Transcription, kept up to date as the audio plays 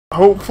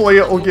hopefully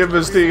it'll give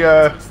us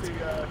the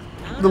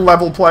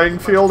level playing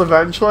field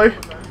eventually.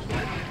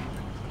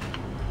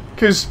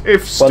 Because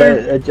if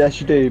I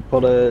guess you do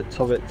put a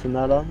turret in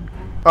that on.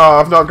 Oh,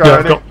 I've not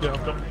got any.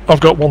 I've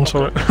got one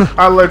turret.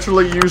 I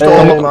literally used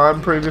all of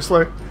mine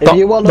previously. If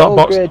you want to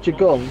upgrade your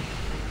gun,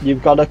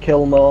 you've got to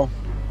kill more.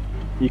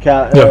 You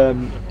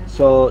can't.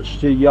 So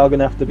you're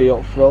gonna have to be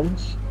up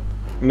front.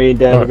 Me and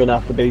Dave are gonna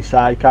have to be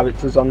side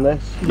characters on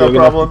this. No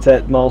you're problem. Gonna have to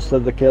take most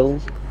of the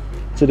kills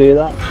to do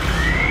that.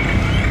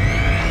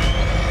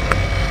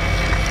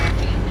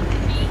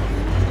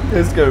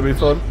 It's gonna be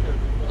fun.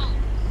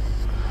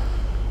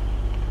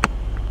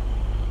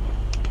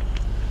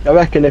 I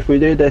reckon if we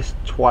do this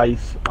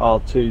twice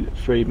or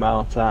 2-3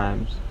 more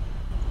times,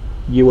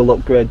 you will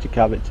upgrade your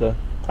character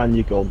and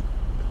your gun.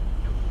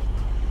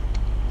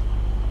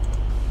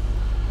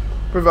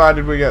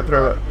 Provided we get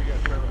through it.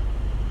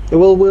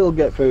 We'll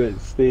get through it.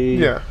 It's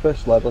the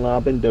first level and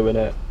I've been doing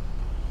it.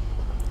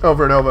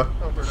 Over and over.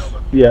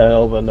 Yeah,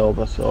 over and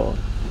over, so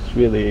it's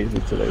really easy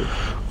to do.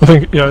 I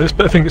think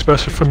it's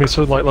best for me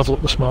to like level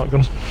up the smart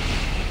gun.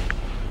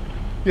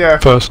 Yeah.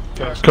 First,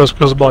 because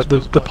like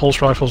the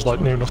pulse rifle's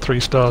like near enough 3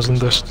 stars, and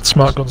this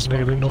smart gun's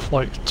nearly enough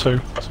like 2.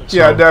 So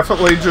yeah,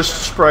 definitely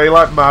just spray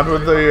like mad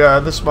with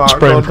the smart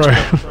gun. Spray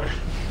and pray.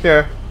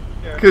 Yeah,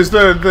 because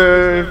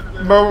the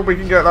moment we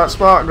can get that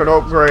smart gun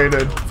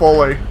upgraded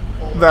fully,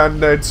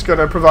 then it's going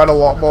to provide a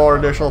lot more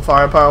additional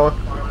firepower.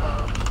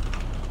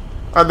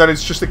 And then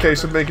it's just a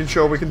case of making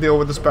sure we can deal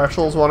with the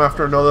specials one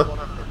after another.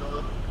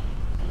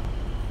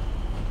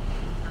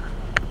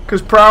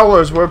 Because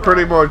prowlers we're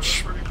pretty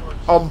much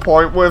on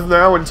point with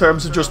now in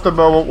terms of just the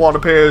moment one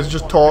appears,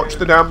 just torch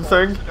the damn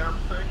thing.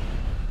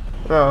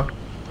 Oh,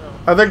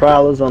 I think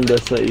prowlers on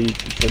this are easy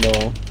to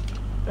know,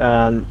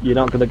 and you're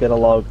not going to get a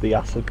lot of the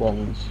acid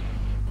ones.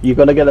 You're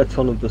going to get a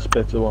ton of the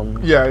spitter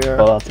ones. Yeah.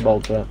 But that's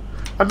about it.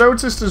 I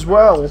noticed as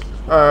well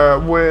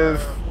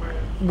with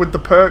the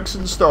perks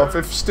and stuff,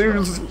 if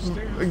Stu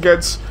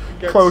gets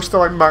close to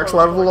like max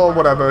level or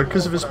whatever,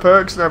 because of his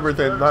perks and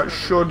everything, that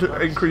should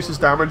increase his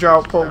damage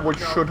output, which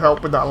should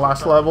help with that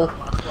last level.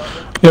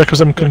 Yeah, because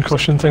them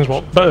concussion things,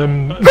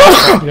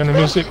 the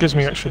enemies, it gives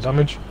me extra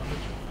damage.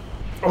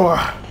 Oh.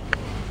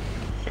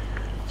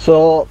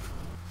 So,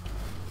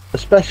 a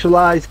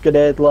specialised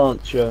grenade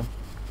launcher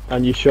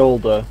on your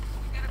shoulder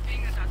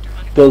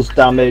does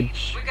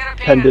damage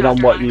depending on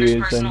what you're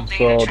using.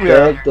 So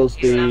Dave does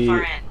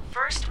the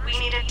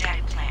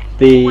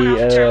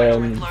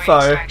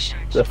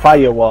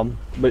fire one,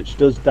 which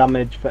does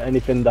damage for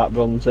anything that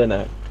runs in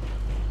it.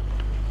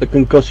 The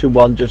concussion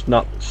one just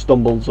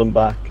stumbles them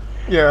back.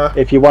 Yeah.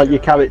 If you want your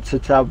character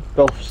to have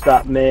buffs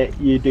that make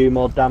you do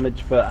more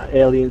damage for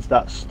aliens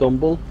that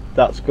stumble,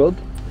 that's good.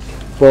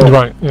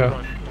 But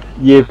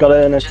you've got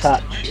to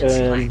attach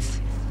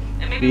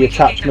the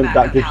attachment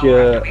that gives you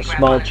a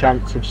small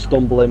chance of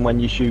stumbling when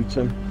you shoot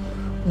them.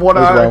 What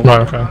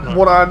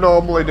I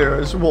normally do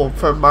is, well,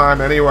 for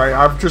mine anyway,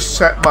 I've just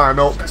set mine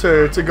up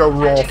to go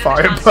raw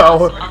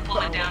firepower. I'll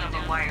pull it down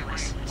over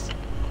wireless.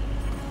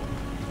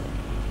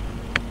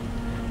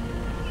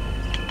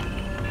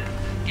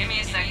 Give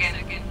me a second.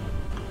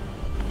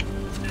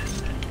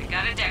 I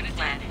got a deck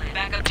plan. The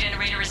backup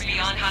generator is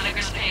beyond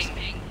Honecker's ping.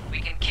 We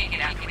can kick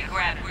it out. We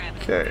grab it.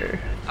 Okay.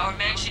 Our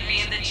men should be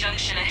in the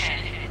junction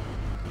ahead.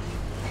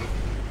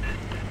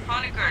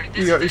 Honecker,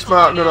 You got your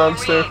smart gun on,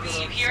 Stu. You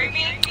hearing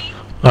me?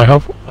 I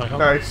have.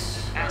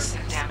 Nice.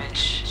 Acid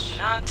damage.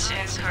 Not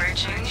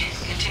encouraging.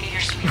 Continue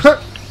your sweep.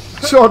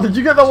 Sean, did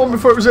you get that one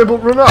before it was able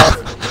to run off?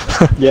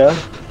 Yeah.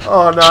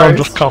 Oh, nice. Sean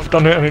just coughed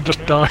on it and it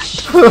just died.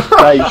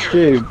 Right,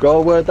 Stu,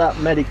 go where that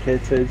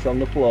medikit is on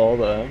the floor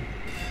there.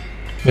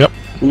 Yep.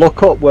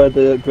 Look up where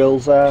the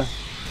grills are.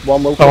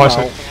 One will come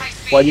out.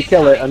 When you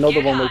kill it,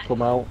 another one will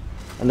come out.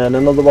 And then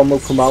another one will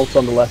come out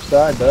on the left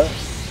side there.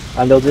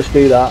 And they'll just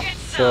do that.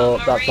 So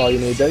that's all you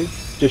need to do.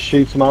 Just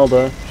shoot them out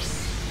there.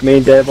 Me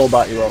and Dave will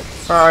back you up.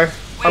 Alright.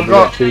 I've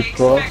got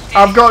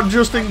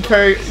just in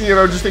case,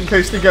 just in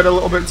case they get a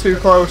little bit too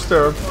close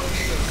to him.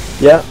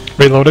 Yeah.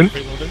 Reloading.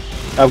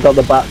 I've got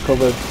the back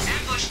covered.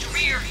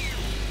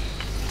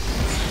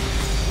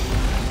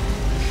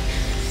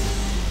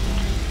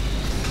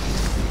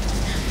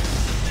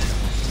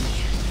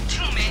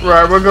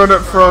 Right, we're going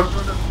up front.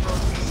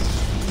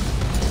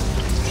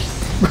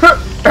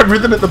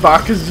 Everything at the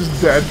back is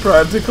just dead,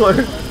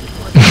 practically.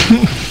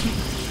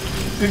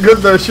 You good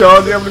there,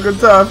 Sean? You having a good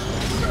time?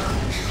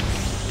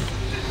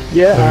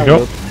 Yeah, there you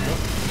go.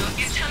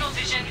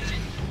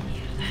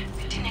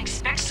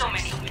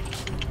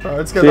 Right,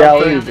 let's get See that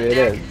how thing. easy it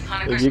is.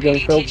 If you can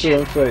filter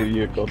and through,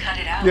 you're good.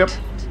 Yep.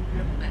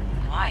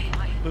 Why?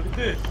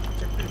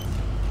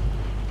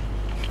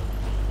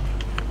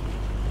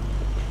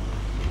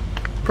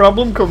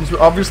 Problem comes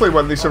obviously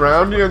when they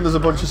surround you and there's a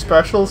bunch of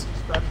specials.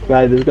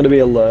 Right, there's going to be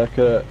a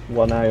lurker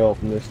when I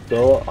open this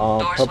door,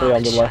 or probably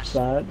on the left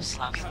side,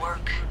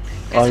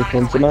 or in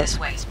front of me.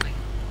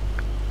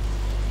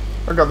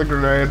 I got the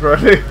grenade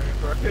ready.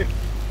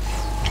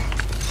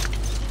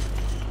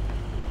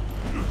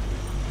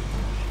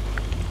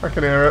 I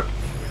can hear it.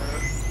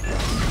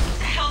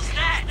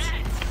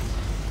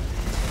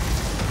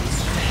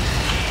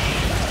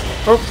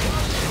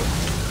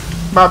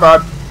 Oh, my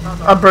bad.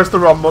 I pressed the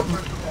wrong button.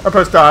 I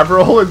pressed dive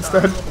roll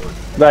instead.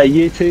 Right,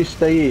 you two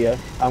stay here.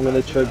 I'm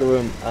gonna trigger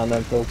them and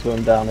then filter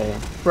them down here.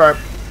 Right.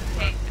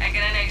 Hey, I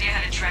got an idea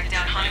how to track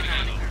down Hunter.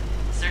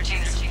 Searching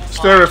this.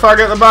 Stu, if I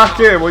get the back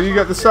here, will you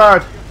get the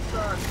side?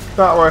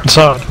 That way.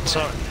 Side.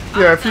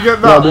 Yeah, if you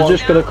get No, that they're one.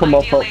 just gonna come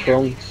up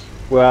front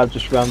where I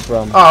just ran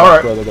from. Oh, alright.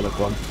 That's where they're gonna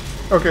come.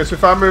 Okay, so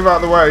if I move out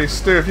of the way,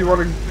 Stu, if you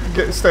want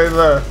to stay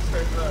there.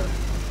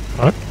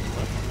 Alright.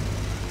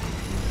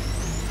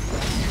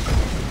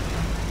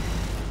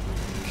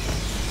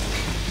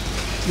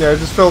 Yeah,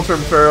 just filter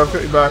him through, I'll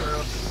get you back.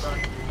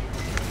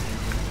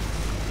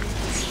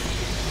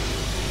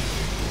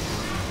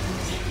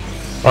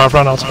 Right, I've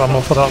run out of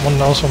ammo for that one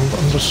now, so I'm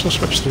just going to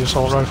switch to the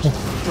assault rifle.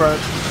 Right.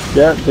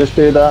 Yeah, just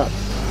do that.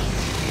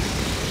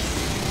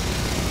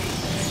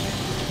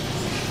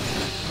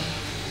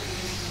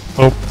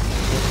 Oh.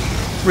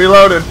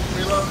 Reloaded.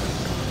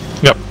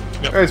 Yep.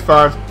 It's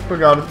fine. We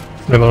got him.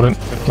 Reloading.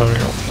 There we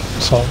go.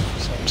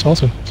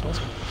 Assaulting.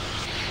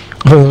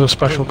 There's a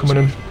special coming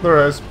in.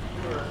 There is.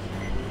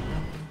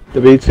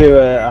 There'll be two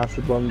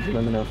acid ones in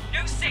a minute.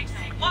 New 6,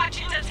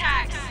 watch its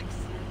attacks.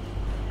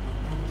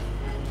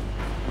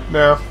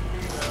 No.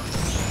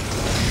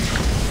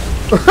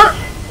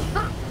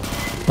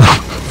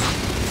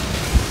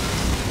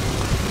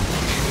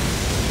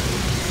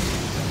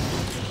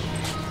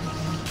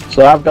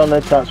 So I've got an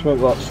attachment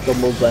what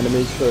stumbles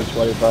enemies for a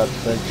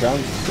 25%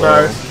 chance. So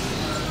Right.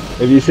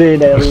 if you see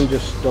an alien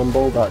just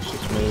stumble, that's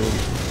just me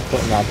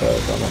putting that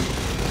bird on them.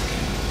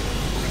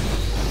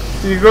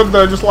 You good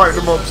there? Just light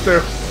them up,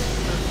 Stu.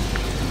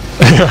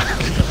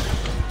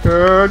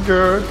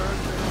 Good.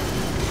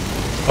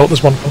 Oh,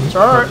 there's one.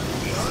 Alright.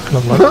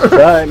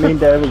 Right, me and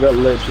Dave have got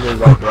literally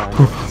right behind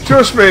you.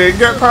 Trust me, it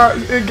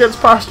gets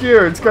past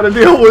you. It's got to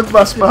deal with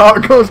my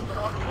smart gun.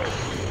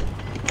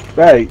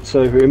 Right,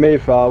 so if we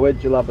move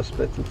forward, you'll have a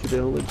splitter to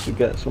deal with to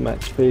get some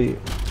XP.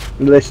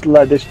 Let's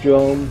let this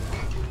drone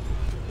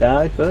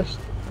die first,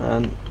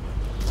 and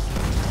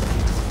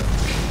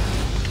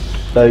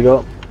there you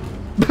go.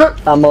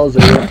 Ammo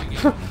 0.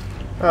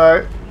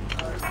 Alright.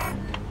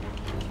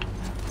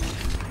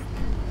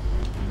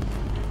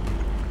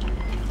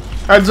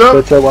 Heads up.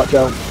 Splitter, watch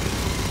out.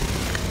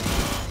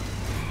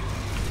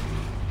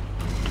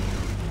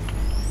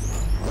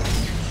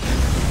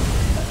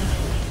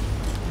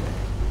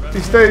 If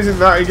he stays in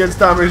that, he gets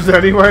damaged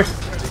anyway.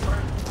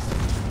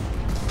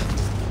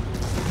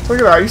 Look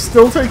at that, he's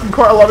still taking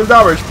quite a lot of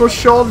damage. Plus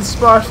Sean's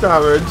splash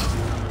damage.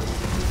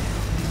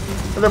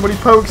 And then when he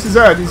pokes his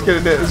head, he's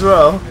getting it as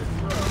well.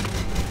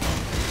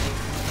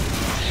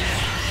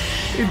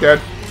 He's dead.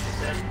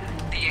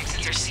 The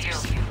exits are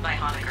sealed by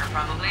Honecker,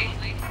 probably.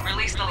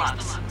 Release the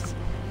locks.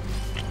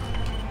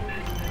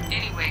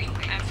 Anyway,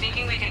 I'm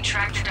thinking we can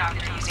track the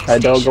doctor using Hey,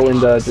 don't go in station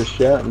there logs. just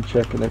yet and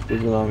checking if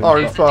there's an orange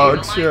Orange back.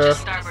 fogs, Keep a line yeah. to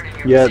starboard of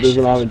your Yeah, there's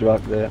position. an orange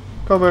back there.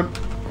 Come in.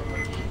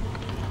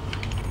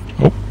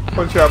 Oh.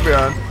 Punch you out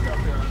behind.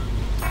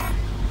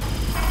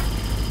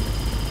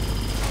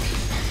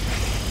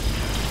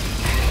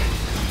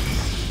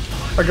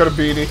 I got a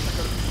beanie.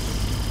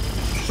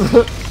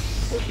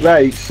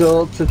 Right,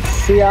 so to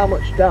see how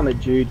much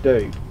damage you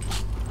do,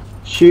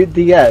 shoot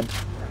the head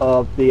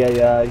of the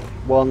AI,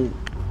 one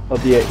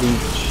of the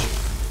each.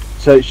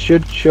 So it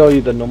should show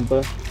you the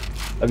number.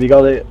 Have you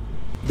got it?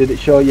 Did it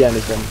show you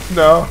anything?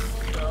 No.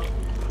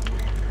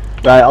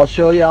 Right, I'll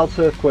show you how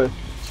to equip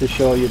to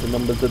show you the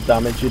numbers of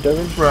damage you're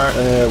doing. Right.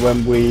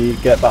 When we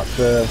get back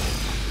to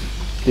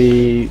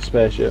the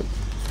spaceship.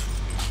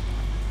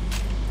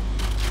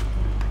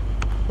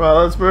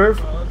 Well, let's move.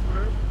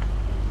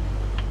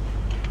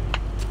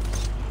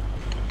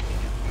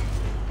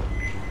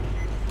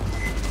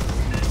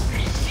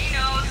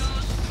 Xenos.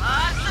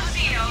 Lots of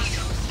Xenos.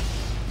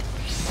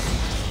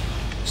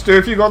 Stu,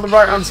 if you go on the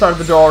right hand side of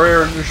the door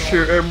here and just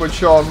shoot him with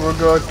Sean, we're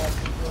good.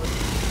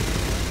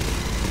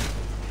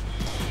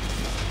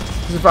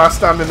 Because if I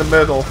stand in the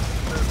middle.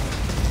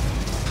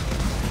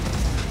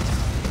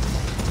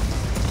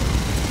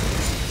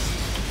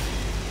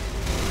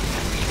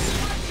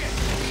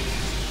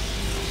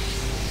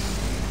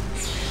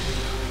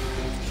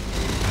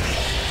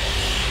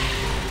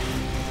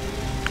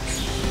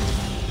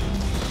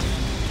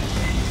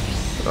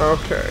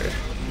 Okay.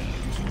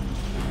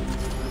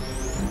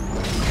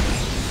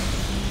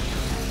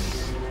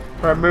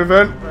 Right, move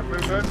in.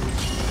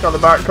 Got the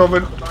back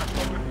covered.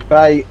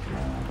 Right,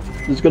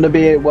 there's going to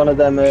be one of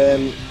them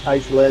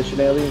isolation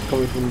aliens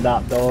coming from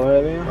that door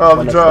area. Oh,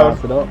 when the I drone.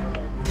 start it up.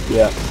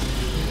 Yeah.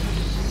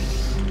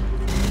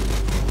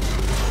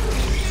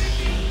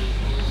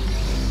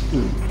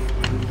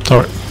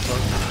 Sorry.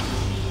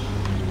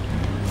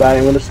 Right,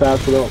 I'm going to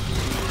start it up.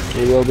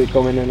 He will be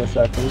coming in a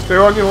second. Stay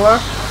on your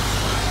left.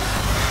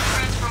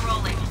 Transfer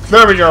rolling.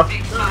 There we go.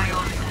 Big file.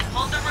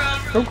 Hold the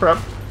room. Oh crap.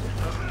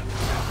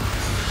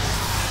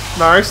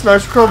 Nice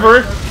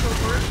recovery.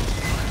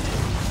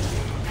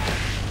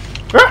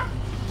 Ah!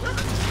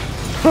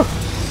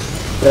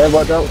 Yeah,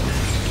 watch out.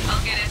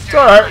 I'll get it. It's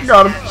alright,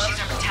 got him. She's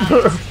our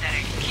battalion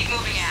synthetic. Keep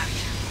moving aft.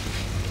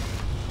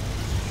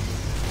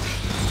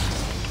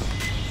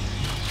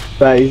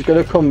 Right, he's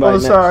gonna come right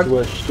next side. to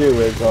where Stu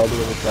is, or the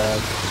other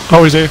side.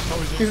 Oh, he's here.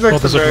 He's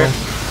next to me.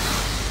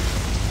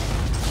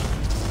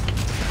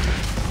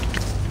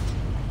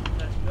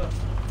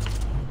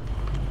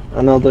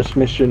 Another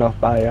mission off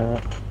by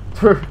art.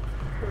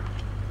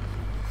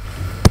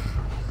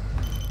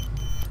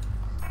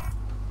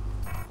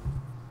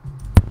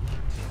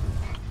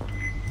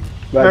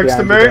 Right next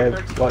to me.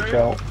 Dave. Watch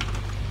out.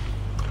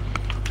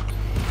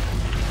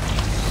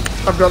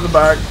 I've got the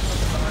bag.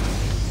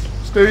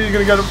 Stu, you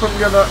gonna get up front and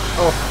get that?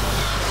 Oh.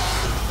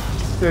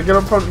 Yeah, get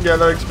up front and get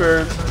that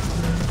experience.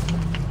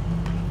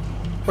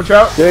 Watch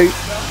out. Stu.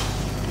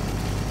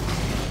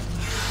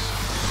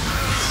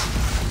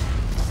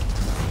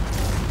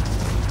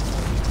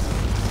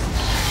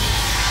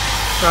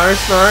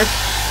 Nice, nice.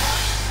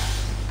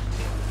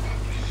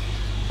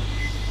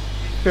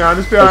 Behind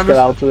us, Let's behind get us.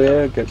 out of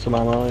here, get some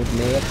ammo in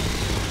here.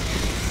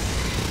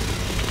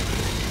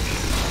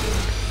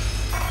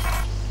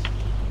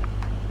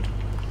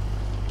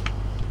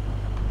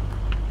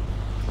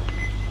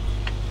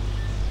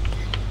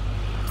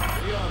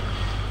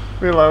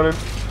 Reloaded.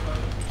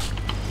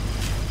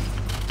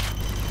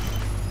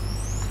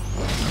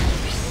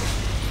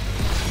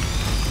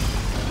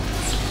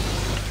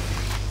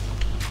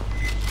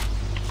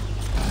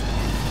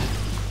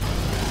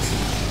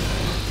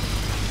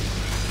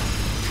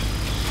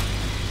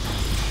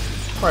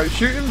 Like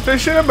shooting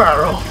fish in a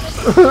barrel.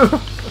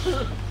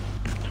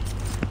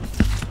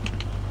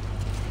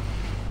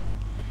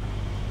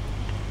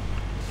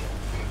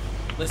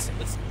 Listen,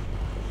 listen.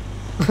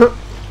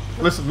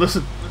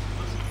 Listen.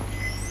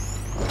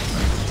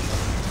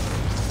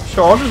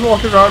 Sean is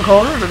walking around the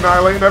corner and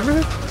annihilating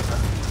everything.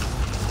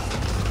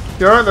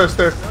 You alright there,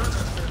 Stu?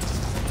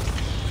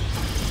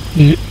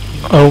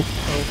 Oh.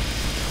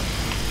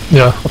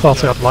 Yeah, I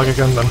thought I had lag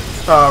again then.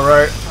 Oh,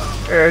 right.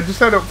 Yeah, just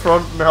head up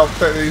front and help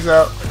take these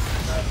out.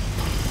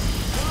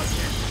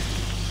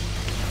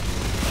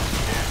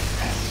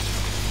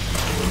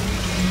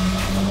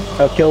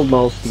 I've killed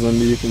most of them,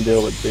 you can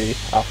deal with the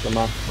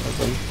aftermath of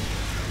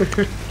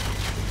them.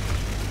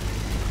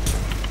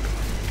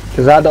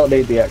 Because I don't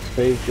need the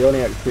XP, the only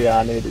XP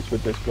I need is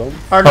with this gun.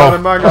 I got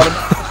him.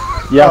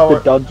 You have to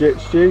dodge it,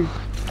 Stu.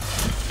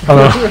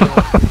 Hello.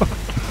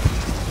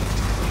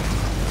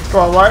 Go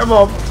on, light him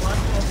up.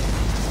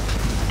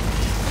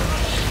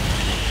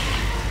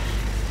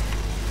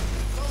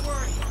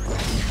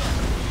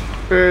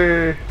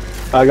 Hey.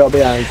 I got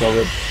behind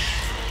covered.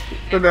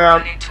 Sit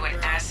down.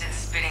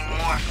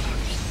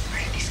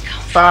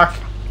 Back.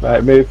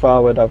 Right, move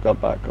forward, I've got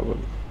back covered.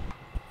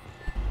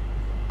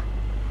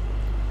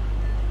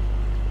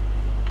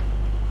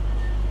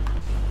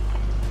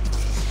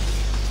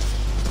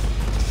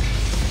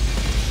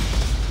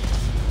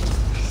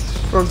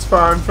 Front's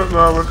fine for the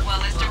moment. While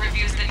Lister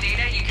reviews the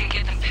data, you can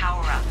get them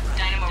power up.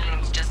 Dynamo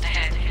room's just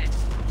ahead.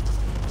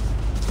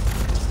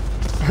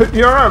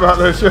 You alright about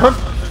this, Sean?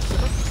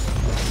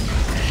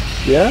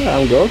 Yeah,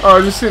 I'm good. Oh,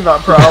 I just seen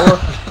that prowler.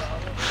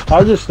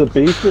 I'm just a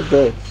beast with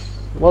this.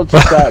 Once you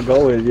start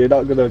going, you're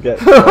not gonna get.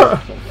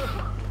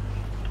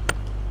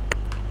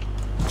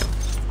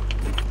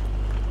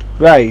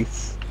 Right,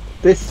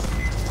 this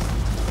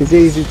is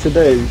easy to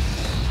do.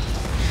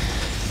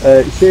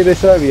 You see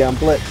this area I'm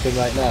blitzing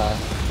right now?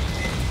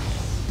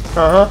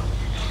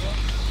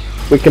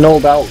 We can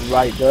hold out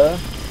right there.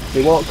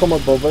 They won't come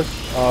above us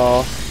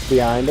or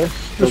behind us.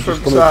 They'll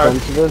just come in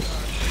front of us.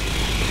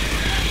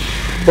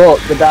 But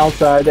the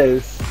downside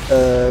is,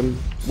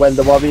 when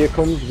the warrior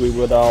comes, we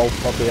would all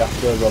probably have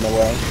to run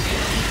away.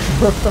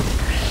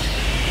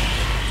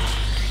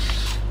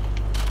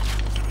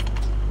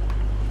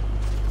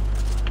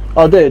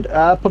 Oh dude,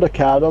 I put a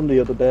card on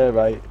the other day,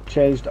 right?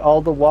 Changed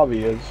all the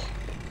warriors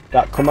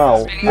that come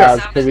out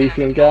as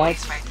Fireteam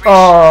guards.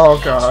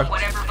 Oh god.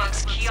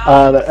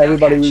 And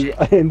everybody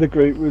in the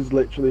group was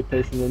literally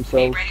pissing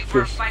themselves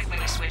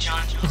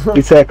because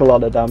we take a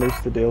lot of damage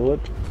to deal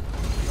with.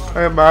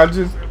 I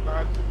imagine.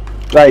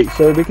 Right,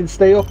 so we can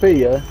stay up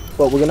here,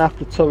 but we're gonna have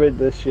to turret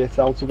this shit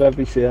out of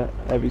every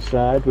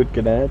side with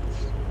grenades.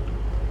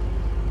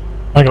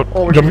 Hang on,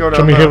 Oh, do you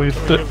want me heal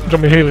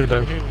you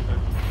down?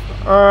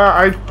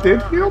 I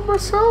did heal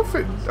myself.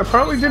 It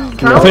apparently didn't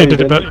count. I think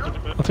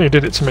you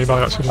did it to me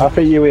by accident. I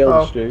think you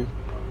healed Stu.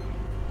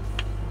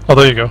 Oh,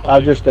 there you go. I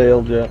just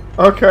healed you.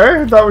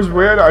 Okay, that was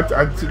weird. I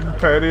didn't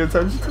pay any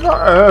attention to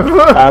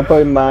that. I'm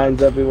putting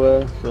mines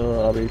everywhere,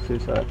 so I'll be 2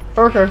 seconds.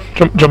 Okay.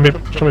 Do you want me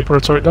to put a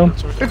turret down?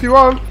 If you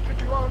want.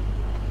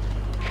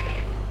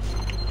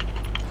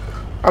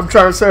 I'm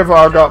trying to save what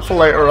I got for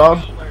later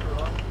on.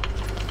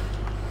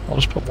 I'll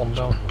just put one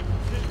down.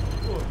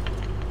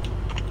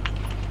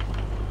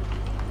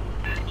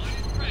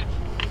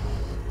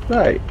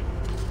 Right.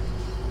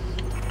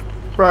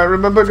 Right,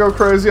 remember go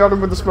crazy on him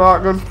with the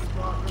smart gun.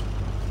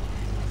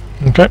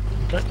 Okay.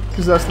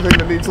 Because that's the thing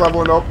that needs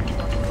leveling up.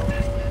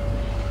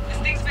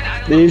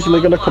 They're usually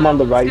going to come on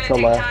the right or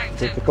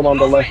left. If they come on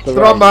the left or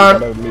They're right, on mine. you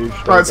gotta move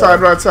straight Right side,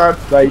 down. right side.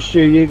 Right,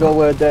 Stu, you go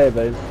where Dave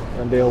is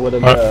and deal with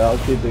him there. I'll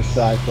keep this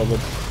side covered.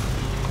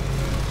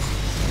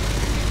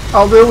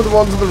 I'll deal with the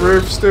ones on the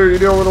roof, Stu. You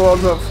deal with the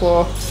ones on the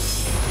floor.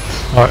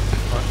 Right.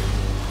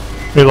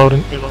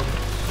 Reloading.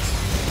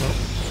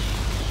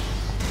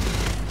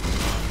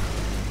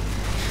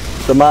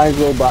 The mines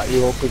will back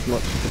you up as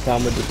much as they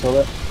can with the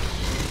turret.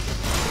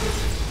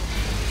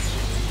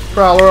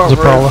 Prowler on There's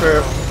a prowler.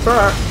 It's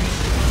alright.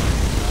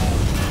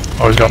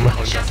 Oh, he's got me.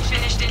 Just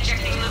finished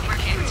injecting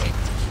lubricant.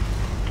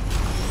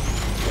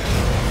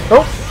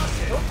 Oh!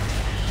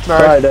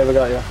 Nice. Right, there we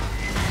got you.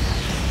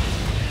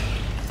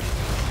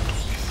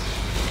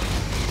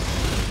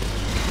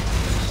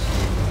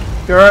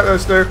 You alright there,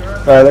 Stu?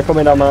 Right, they're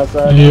coming on my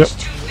side. Yep.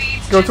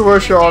 Go to where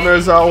Sean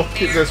is, I'll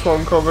keep this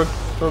one covered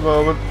for the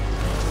moment.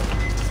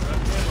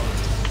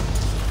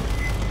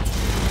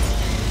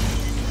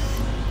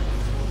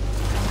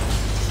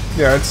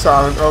 Yeah, it's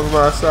silent over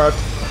my side.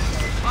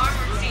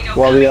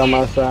 Wally on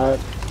my side.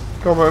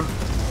 Come on.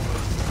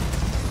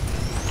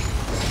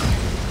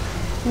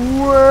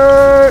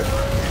 Wait!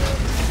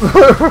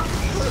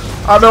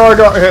 I know I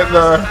got hit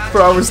there,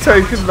 but I was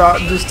taking that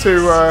just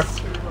to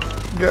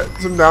get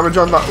some damage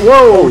on that.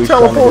 Whoa! Oh,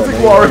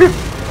 teleporting warrior!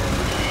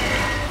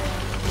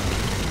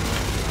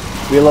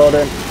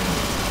 Reloading.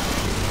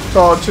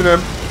 Torching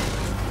him.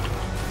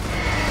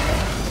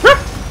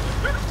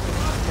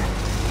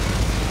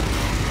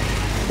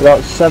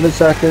 About 7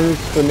 seconds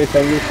for me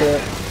finger to...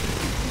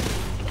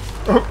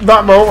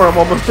 That moment where I'm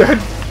almost dead.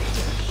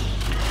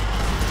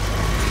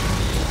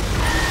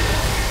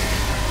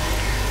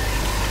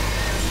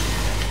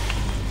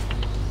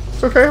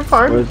 It's okay, I'm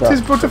fine.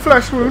 Tis but a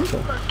flesh wound.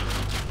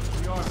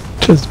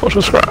 Tis but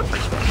a scratch.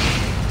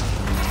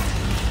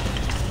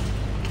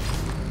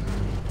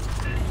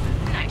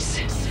 Nice.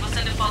 We'll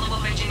send a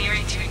follow-up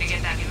engineering team to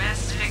get that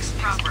mess fixed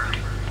proper.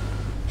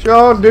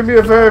 Sean, do me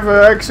a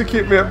favour,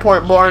 execute me at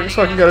point blank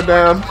so I can get it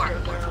down.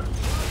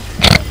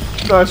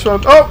 Nice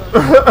one.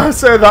 Oh! I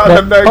say that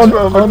in the next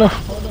moment. Oh no.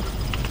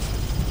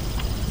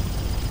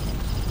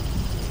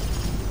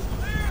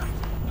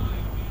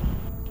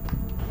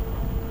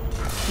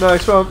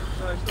 Nice one.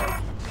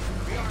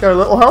 Got a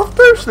little health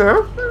boost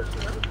now.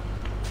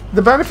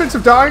 The benefits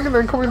of dying and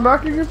then coming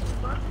back again.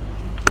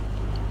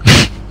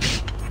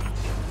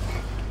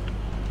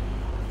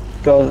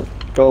 Go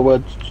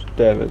with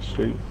David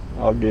Street.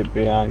 I'll get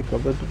behind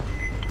covered.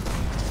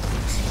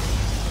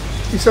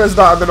 He says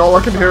that and then all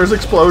I can hear is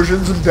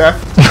explosions and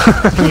death.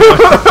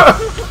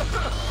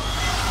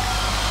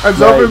 And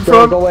Right, up in don't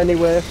front. go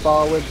anywhere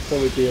forward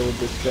so we deal with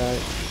this guy.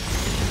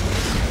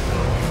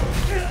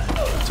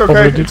 It's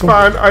okay, it's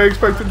fine. I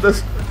expected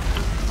this.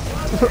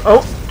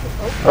 Oh.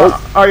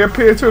 I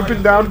appear to have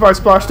been downed by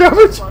splash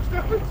damage.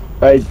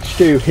 Right,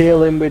 Stu,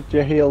 heal him with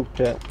your heal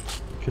kit.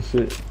 Because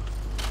we're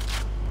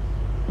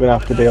gonna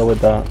have to deal with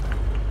that.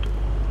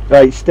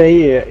 Right, stay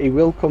here. He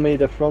will come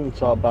either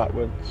front or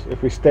backwards.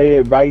 If we stay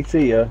right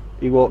here,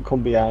 he won't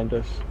come behind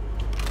us.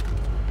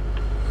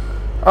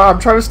 I'm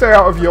trying to stay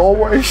out of your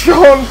way,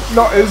 Sean,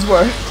 not his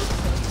way.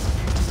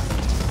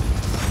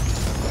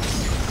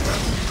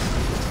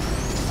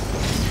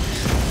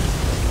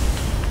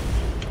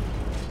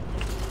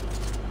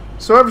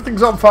 So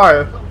everything's on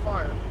fire.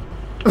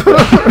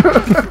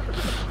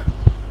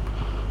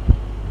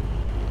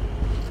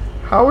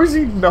 How is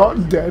he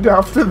not dead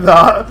after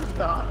that?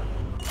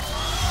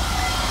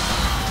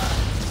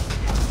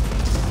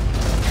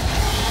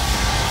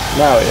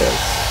 Now he is.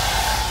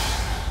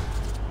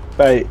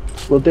 Right,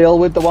 we'll deal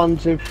with the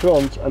ones in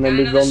front and then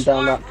we run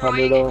down that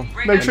corridor.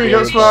 Make sure you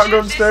get smart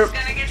guns, Stu.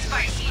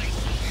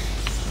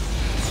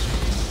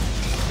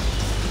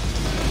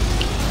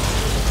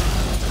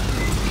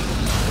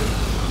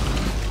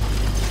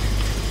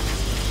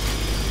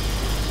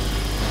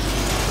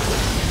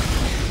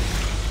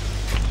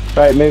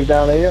 Right, move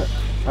down here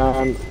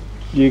and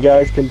you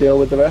guys can deal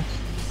with the rest.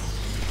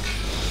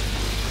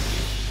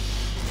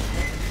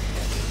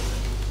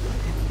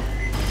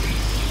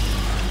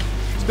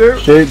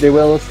 Shoot, they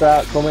will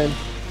start coming.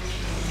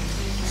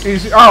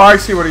 Easy. Oh, I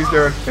see what he's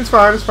doing. It's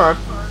fine, it's fine.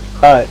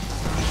 Alright.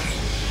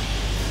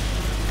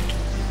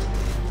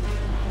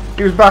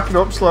 He was backing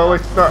up slowly.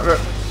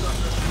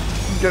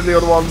 Get the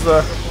other ones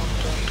there.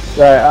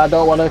 Right, I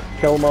don't want to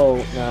kill them all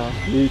now.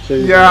 You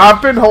two. Yeah,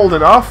 I've been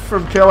holding off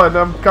from killing.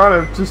 I'm kind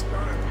of just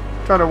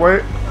trying to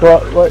wait.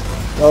 What?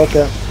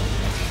 Okay.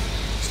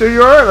 Stu,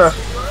 you alright there?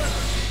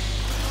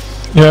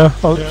 Yeah,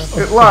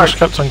 I It lagged. just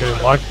kept on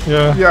getting lag.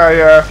 Yeah.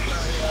 Yeah.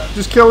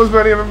 Just kill as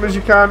many of them as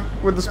you can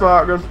with the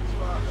smart gun.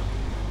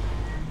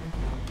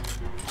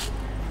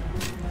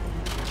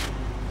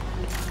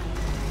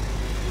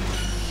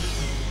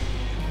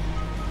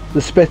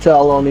 The spitter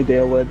I'll only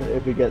deal with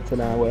if we get to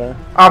nowhere.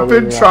 I've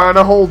been trying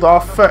to hold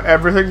off for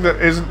everything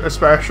that isn't a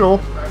special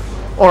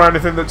or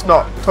anything that's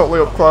not totally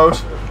up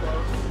close.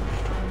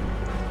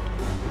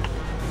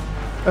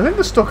 I think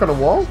they're stuck on a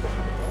wall.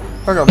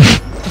 Hang on.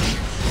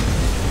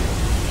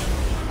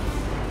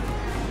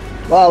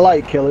 Well, I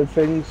like killing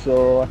things,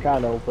 so I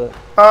can't help it.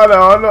 I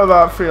know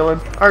that feeling.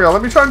 Hang on,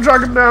 let me try and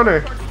drag him down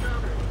here.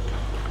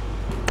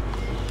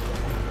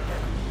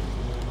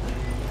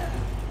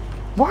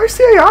 Why is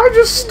the AI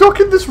just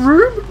stuck in this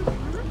room?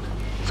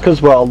 It's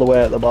because we're all the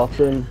way at the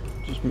bottom.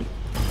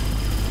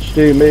 Just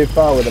do move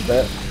forward a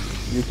bit.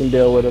 You can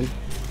deal with them.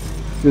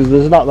 Because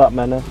there's not that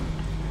many.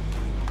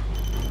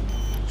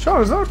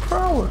 Sean, is that a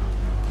prowler?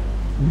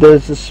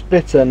 There's a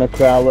spitter and a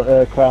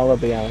crowler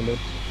behind us.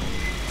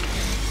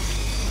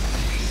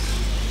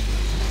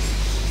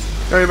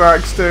 Hey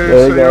Max, dude,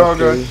 There so you're all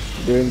good.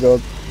 Doing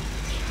good.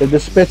 If the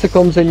spitter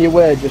comes in your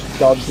way, just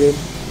dodge him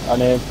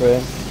and aim for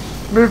him.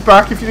 Move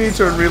back if you need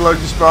to and reload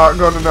your smart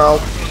gun, and I'll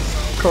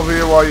cover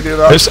you while you do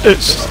that.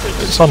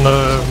 It's on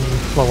the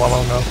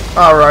well now.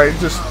 Alright,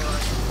 just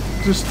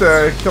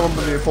kill him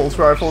with the pulse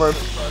rifle then.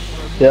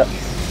 Yeah.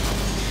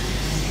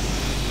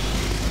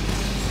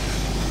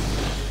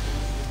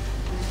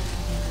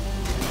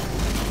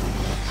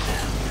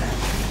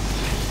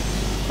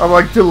 I'm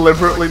like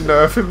deliberately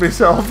nerfing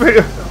myself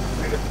here.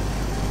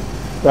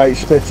 Right,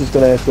 spitter's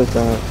gonna hit this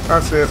out.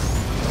 That's it.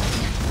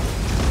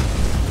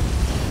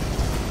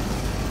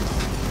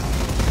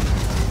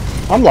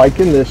 I'm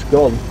liking this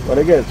gun. When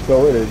it gets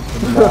going,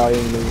 it's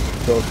annoying me.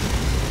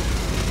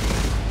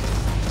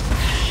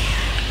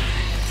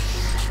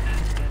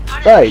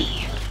 Right.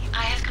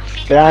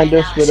 Behind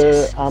us with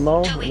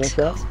ammo and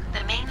that.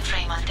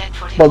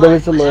 Well, there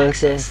is a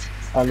lurker,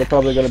 and they're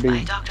probably going to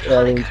be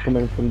aliens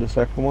coming from the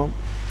second one.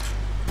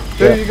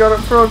 There you got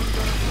it front.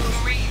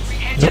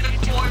 Head to the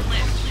core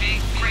lift.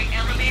 Big freight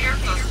elevator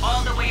goes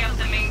all the way up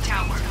the main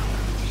tower.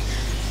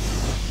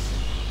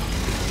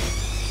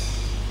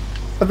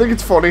 I think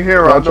it's funny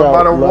here, right? No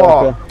matter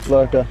what.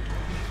 Lurker.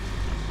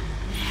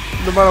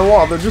 No matter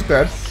what, they're just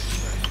dead.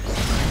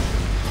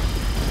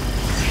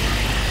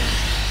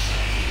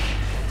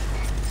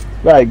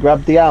 Right,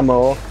 grab the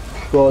ammo,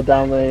 go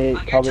down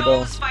the corridor.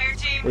 Toes,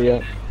 Fireteam.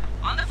 Yeah.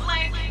 On the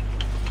flank.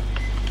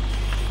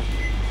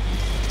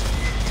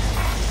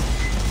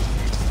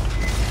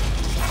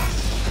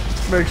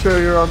 Make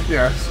sure you're on,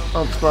 yes,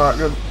 on smart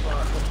gun.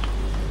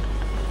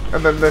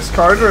 And then this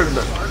corridor, isn't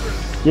it?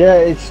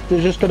 Yeah,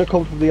 they're just gonna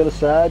come from the other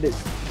side.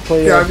 It's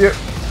clear. Yeah,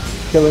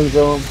 Killing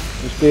zone.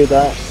 Just do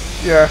that.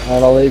 yeah.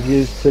 And I'll leave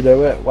you to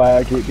do it while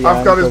I keep behind.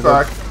 I've got his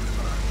cover. back.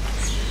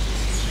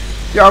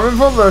 Yeah, I'm in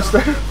front of this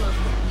thing.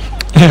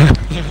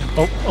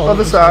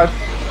 Other side.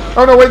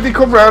 Oh no, wait, they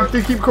come round.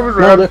 They keep coming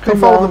round. No, they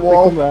follow the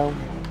wall.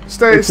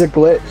 Stay. It's a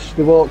glitch.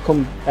 They won't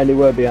come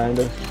anywhere behind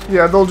us.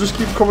 Yeah, they'll just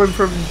keep coming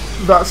from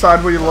that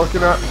side where you're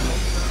looking at.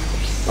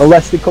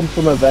 Unless they come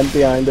from a vent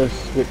behind us,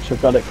 which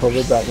I've got it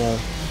covered right now.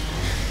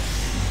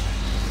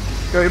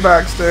 Got your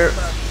back, Stu.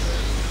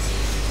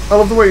 I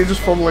love the way you're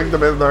just funneling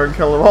them in there and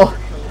kill them all.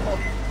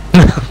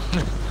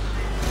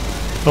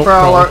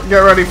 Prowler, get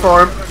ready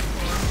for him.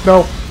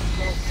 No.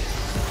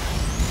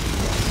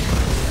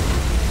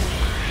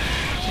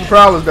 The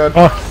Prowler's dead.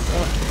 Oh.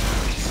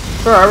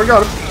 Alright, we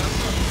got him.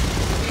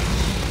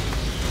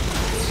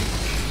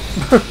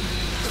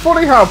 It's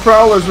funny how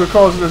Prowlers were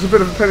causing us a bit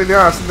of a pain in the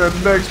ass, and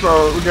then next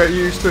moment we get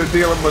used to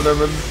dealing with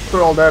them and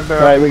they're all dead now.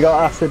 Right, we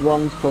got acid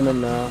ones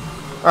coming now.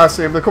 I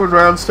see them, they're coming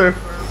round, Stu.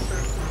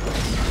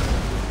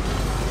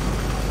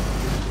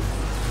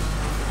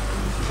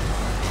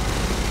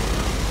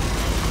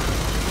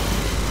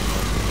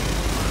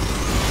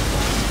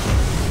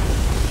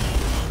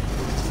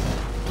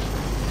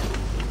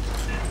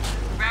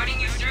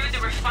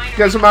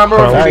 Get some ammo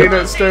if you need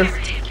it, Stu.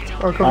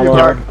 I'll come you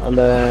back. And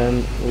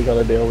then we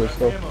gotta deal with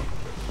stuff.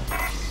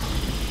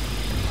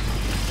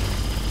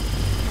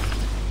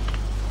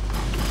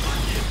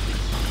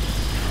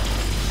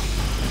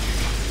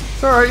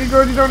 It's alright, you're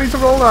good, you don't need to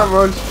roll that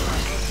much.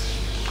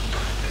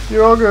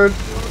 You're all good.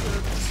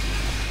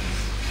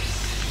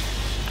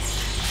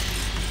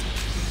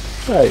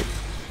 Right.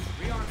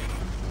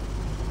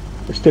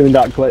 It's doing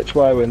that glitch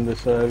while we're in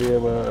this area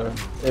where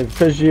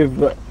because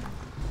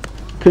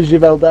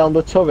you've held down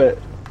the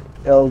turret,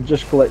 it'll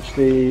just glitch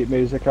the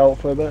music out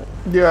for a bit.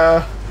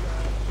 Yeah.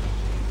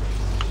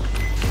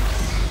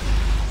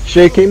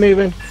 Shaky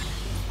moving.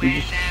 When we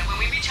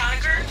reach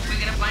Honecker, we're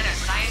gonna find a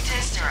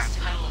scientist or a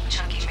puddle of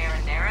chunky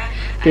marinara.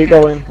 Keep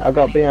going. I've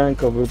got behind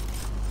covered.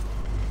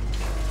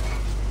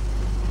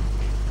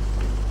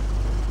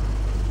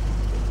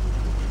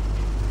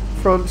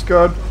 Front's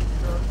good.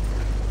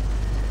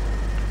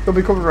 They'll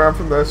be coming around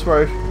from this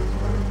way.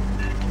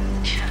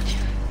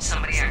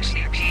 Somebody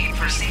actually paid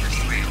for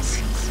safety rails.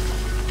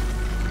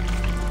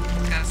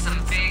 Got some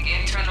big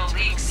internal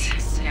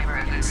leaks. Never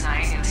a good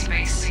sign in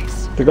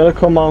space. They're gonna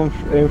come on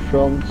in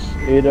front,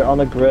 either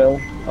on a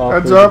grill or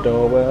Heads through up. the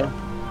doorway.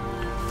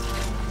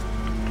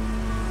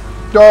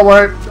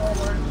 Doorway.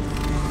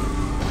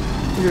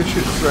 You're gonna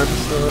shoot the thread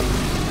instead.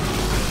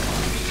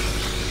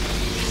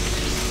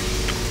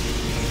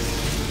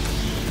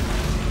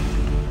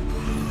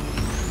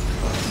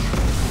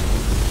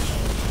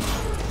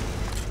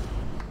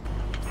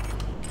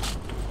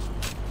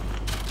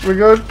 We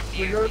good?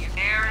 We good?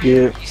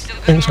 Yeah. You still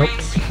good,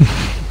 Marines?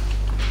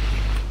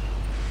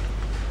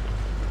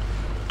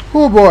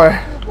 Oh boy.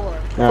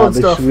 Now, Fun this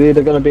stuff. is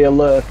either going to be a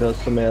lurk or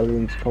some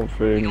aliens come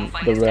through We gonna the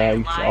find his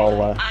dad right alive. or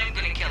left. I'm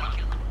gonna kill him.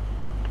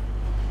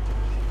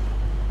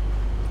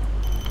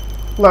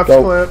 Left's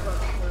Go. clear.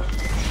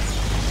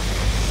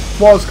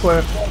 Was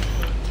clear.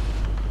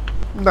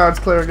 Now it's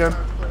clear again.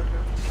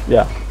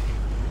 Yeah.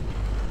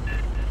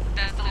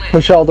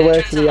 Push all the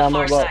way to the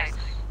ammo box.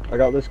 I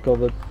got this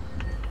covered.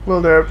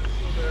 Will do.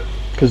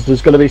 Because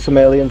there's going to be some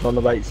aliens on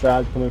the right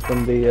side coming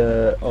from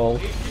the all.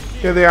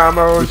 Get the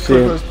ammo as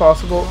quick as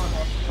possible.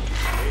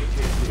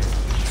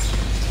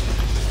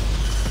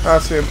 I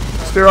see him.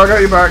 Stu, I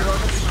got you back.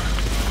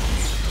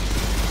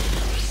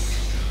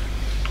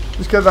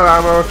 Just get that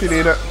ammo if you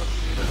need it.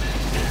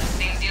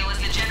 Same deal as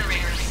the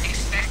generator.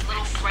 Expect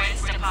little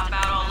friends to pop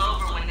out all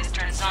over when this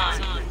turns on.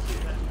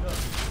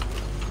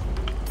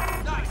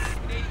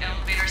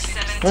 Elevator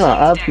 17.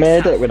 I've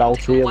made it without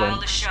healing.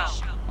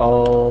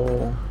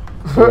 Oh,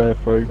 way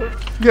through.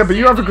 Yeah, but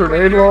you have a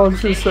grenade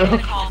launcher, so.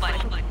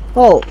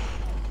 Oh,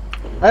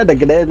 I had a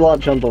grenade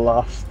launch on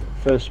the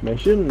first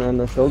mission and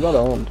I still got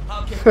owned.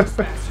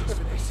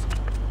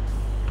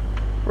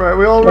 Right,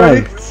 we all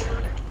ready? Right.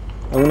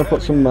 I'm gonna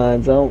put some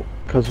mines out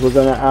because we're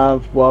gonna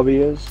have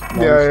warriors.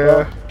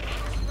 Yeah.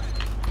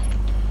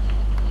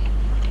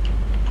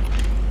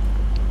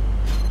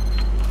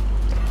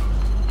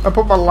 I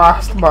put my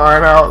last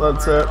mine out,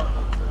 that's it.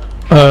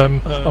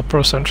 I'll put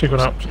a sentry gun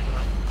out.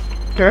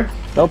 Okay.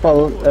 No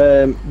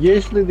problem.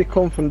 Usually they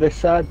come from this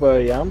side where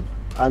I am,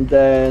 and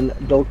then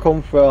they'll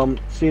come from,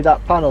 see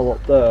that panel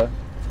up there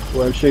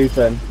where I'm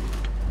shooting?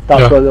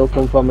 That's where they'll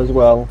come from as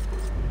well.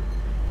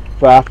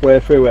 For halfway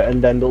through it,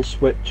 and then they'll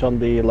switch on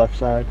the left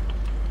side.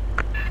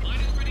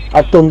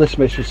 I've done this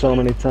mission so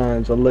many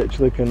times, I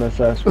literally can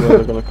assess where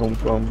they're going to come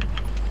from.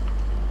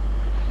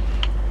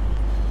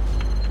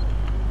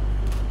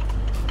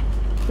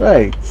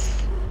 Right,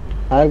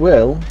 I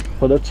will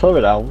put a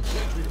turret out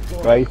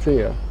right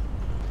here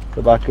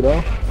to back it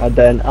up, and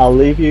then I'll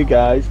leave you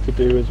guys to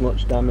do as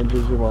much damage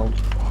as you want.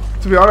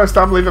 To be honest,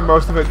 I'm leaving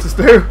most of it to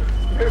Stu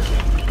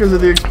because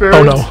of the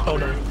experience. Oh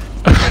no.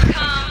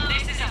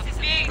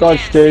 God,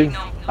 Stu,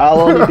 I'll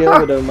only deal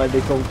with them when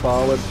they come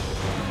forward.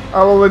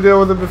 I'll only deal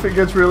with them if it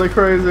gets really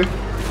crazy.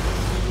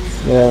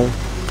 Yeah.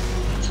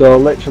 So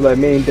literally,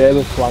 me and Dave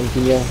are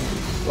flanking you.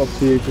 Up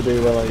to you to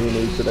do what you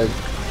need to do.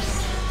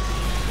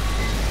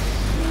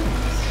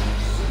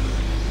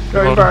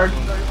 Got your bag.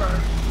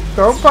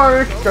 Don't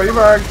panic. Got your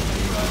bag.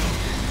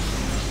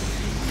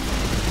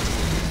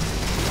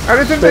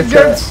 Anything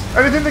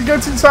that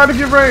gets inside of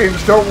your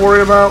range, don't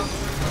worry about.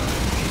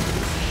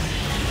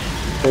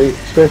 See,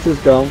 space is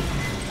gone.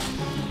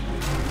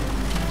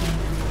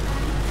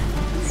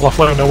 I'll have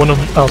to let you know when I'm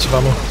out of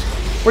ammo.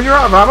 When you're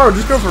out of ammo,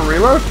 just go for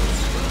reload.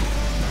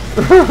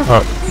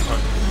 Alright.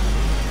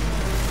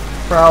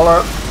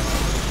 Prowler.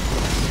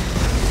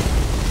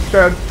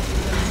 Dead.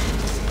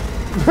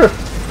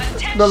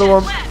 Another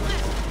one.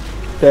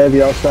 Dave,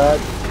 your side.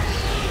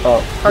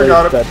 Oh, I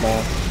got it. Dead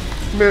now.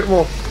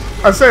 Well,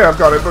 I say I've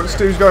got it, but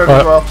Stu's got it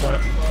as well.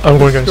 I'm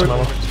going to get some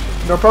ammo.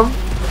 No problem.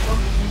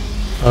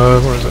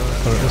 Where is it?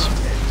 There it is.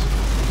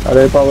 I do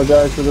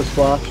apologise for the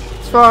splash.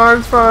 It's fine,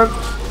 it's fine.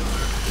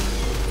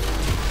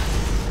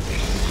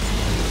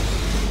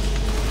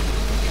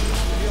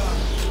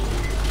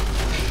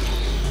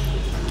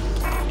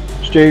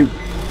 Stu,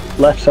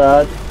 left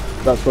side.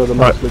 That's where they're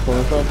mostly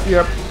coming from.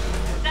 Yep.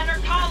 Center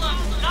column,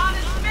 not a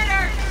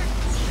spitter.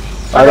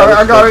 I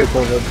got it.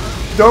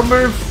 Don't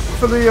move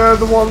for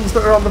the ones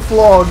that are on the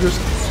floor. Just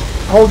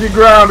hold your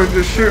ground and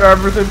just shoot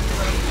everything.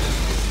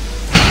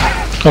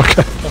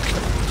 Okay.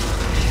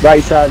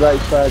 Right side,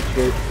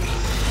 Stu.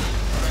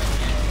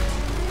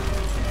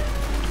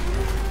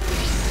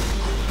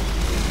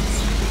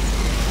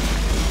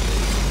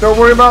 Don't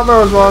worry about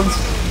those ones.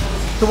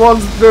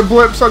 The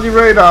blips on your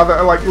radar that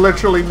are like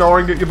literally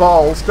gnawing at your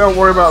balls. Don't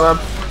worry about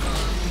them.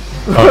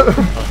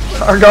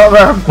 I got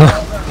them.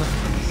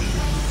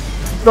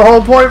 The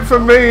whole point for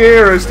me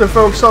here is to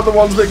focus on the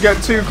ones that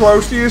get too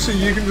close to you so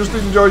you can just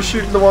enjoy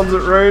shooting the ones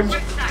at range.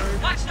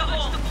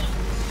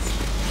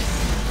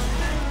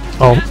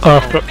 Oh,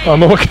 I've got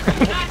ammo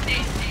again.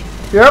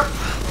 Yep.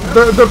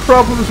 The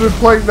problems with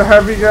playing the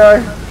heavy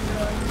guy,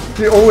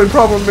 the only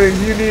problem being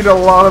you need a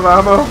lot of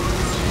ammo.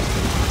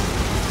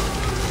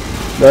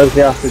 There's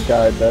the acid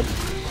guy dead.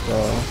 So.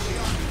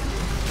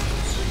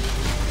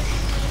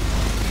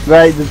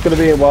 Right, there's going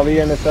to be a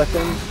warrior in a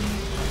second.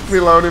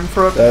 Reload him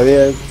for it. There he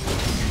is.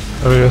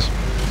 There he is.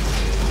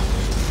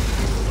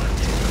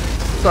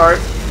 Sorry.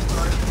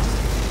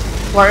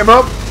 Light him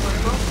up.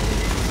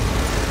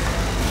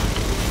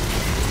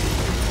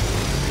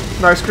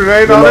 Nice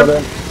grenade on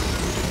him.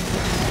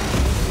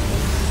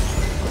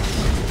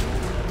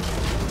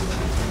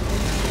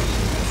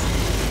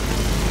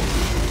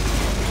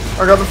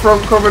 I got the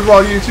front covered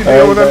while you two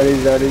deal with him.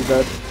 He's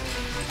dead.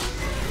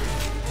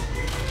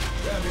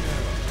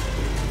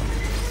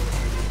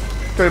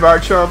 Stay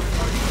back, chump.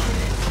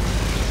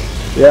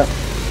 Yeah.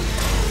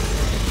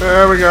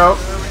 There we go.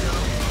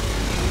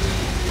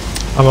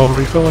 I'm on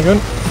refill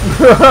again.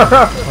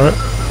 Alright.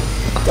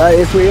 Right,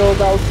 if we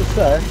hold out to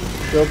set,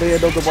 there'll be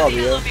another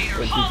warrior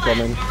when she's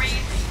coming.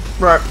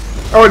 Right.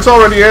 Oh, it's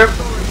already here.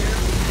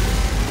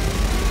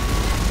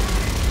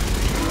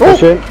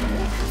 Push in.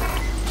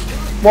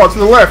 What, to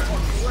the left?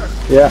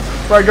 Yeah.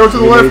 Right, go to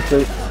the left.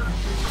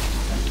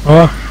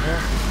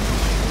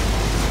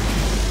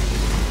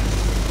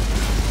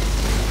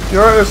 You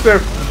alright there, Stu?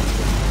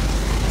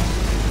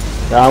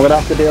 Yeah, I'm gonna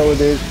have to deal with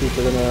these because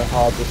they're gonna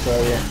hard to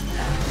sell you.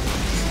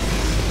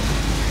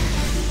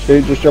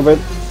 Shoot, just jump in.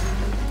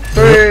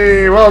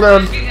 Hey, well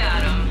done. You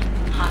got him.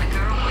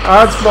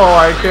 That's more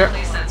like it. At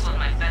least that's what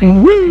my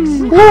betting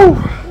Woo!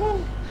 Right,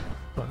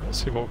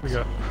 let's see what we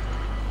get.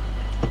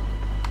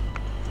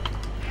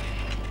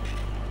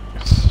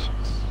 Yes.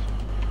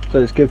 So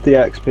let's give the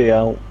XP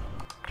out.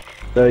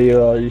 There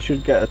you are. You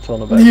should get a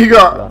ton of XP.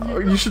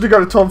 You should have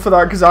got a ton for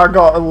that because I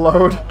got a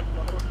load.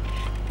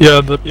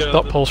 Yeah,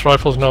 that pulse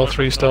rifle's now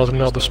 3 stars and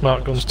now the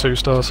smart gun's 2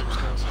 stars.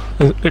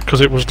 Because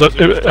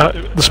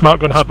the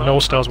smart gun had no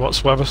stars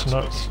whatsoever, so now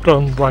it's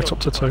gone right up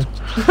to 2. So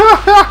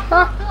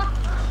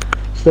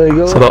there you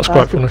go. So that's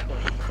quite funny.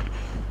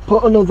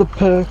 Put another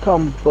perk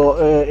on, but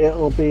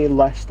it'll be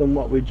less than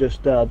what we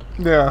just had.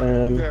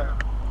 Yeah.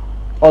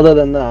 Other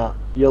than that,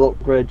 you'll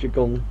upgrade your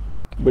gun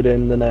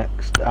within the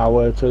next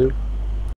hour or 2.